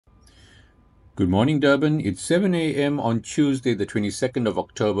Good morning, Durban. It's 7 a.m. on Tuesday, the 22nd of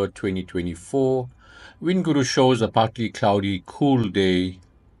October, 2024. Wind Guru shows a partly cloudy, cool day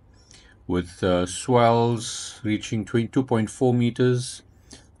with swells reaching 22.4 meters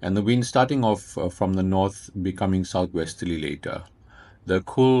and the wind starting off from the north, becoming southwesterly later. The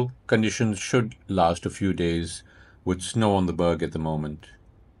cool conditions should last a few days with snow on the berg at the moment.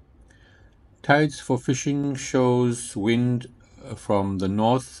 Tides for fishing shows wind from the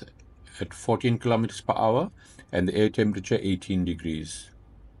north at 14 kilometers per hour and the air temperature 18 degrees.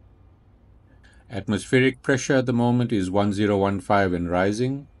 Atmospheric pressure at the moment is 1015 and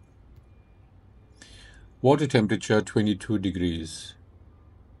rising. Water temperature 22 degrees.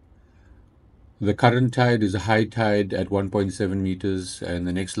 The current tide is a high tide at 1.7 meters and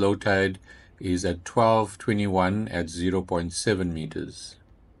the next low tide is at 12:21 at 0.7 meters.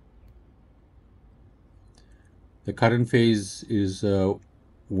 The current phase is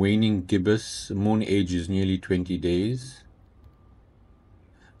waning gibbous. Moon age is nearly 20 days.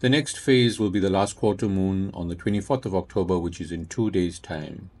 The next phase will be the last quarter moon on the 24th of October, which is in 2 days'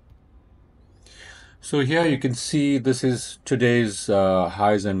 time. So here you can see this is today's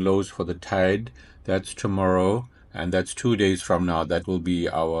highs and lows for the tide. That's tomorrow, and that's 2 days from now. That will be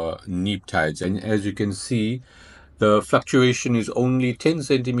our neap tides. And as you can see, the fluctuation is only 10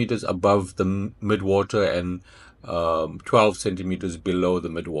 centimeters above the midwater and 12 centimeters below the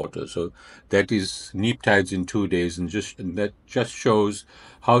midwater. So that is neap tides in 2 days, and that just shows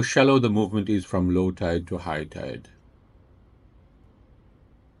how shallow the movement is from low tide to high tide.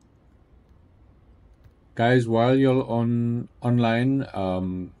 Guys, while you're online,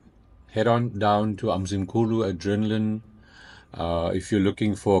 head on down to Mzimkhulu Adrenaline. If you're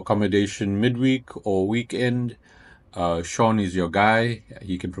looking for accommodation midweek or weekend, Sean is your guy.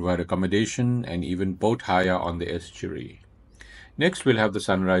 He can provide accommodation and even boat hire on the estuary. Next, we'll have the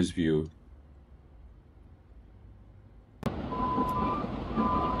sunrise view.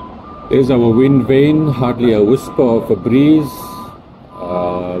 There's our wind vane, hardly a whisper of a breeze.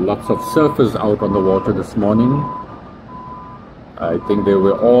 Lots of surfers out on the water this morning. I think they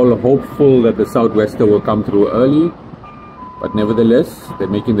were all hopeful that the southwester will come through early, but nevertheless, they're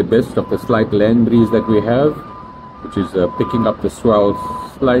making the best of the slight land breeze that we have, which is picking up the swells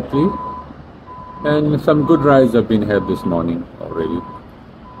slightly, and some good rides have been had this morning already.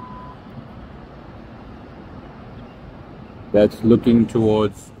 That's looking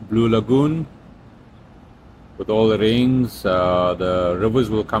towards Blue Lagoon. With all the rains, the rivers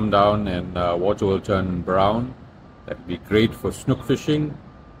will come down and water will turn brown. That would be great for snook fishing.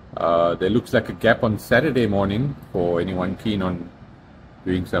 There looks like a gap on Saturday morning for anyone keen on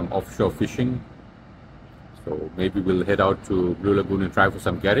doing some offshore fishing. So maybe we'll head out to Blue Lagoon and try for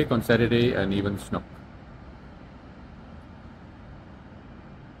some garrick on Saturday and even snook.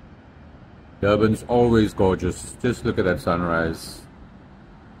 Durban's always gorgeous. Just look at that sunrise.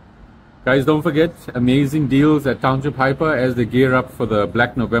 Guys, don't forget, amazing deals at Township Hyper as they gear up for the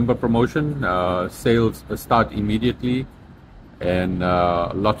Black November promotion. Sales start immediately, and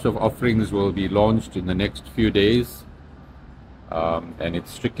lots of offerings will be launched in the next few days. And it's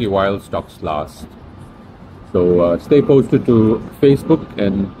strictly while stocks last. So stay posted to Facebook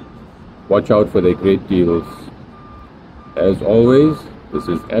and watch out for their great deals. As always, this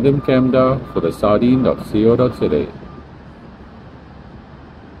is Adam Kamdar for the sardine.co.za.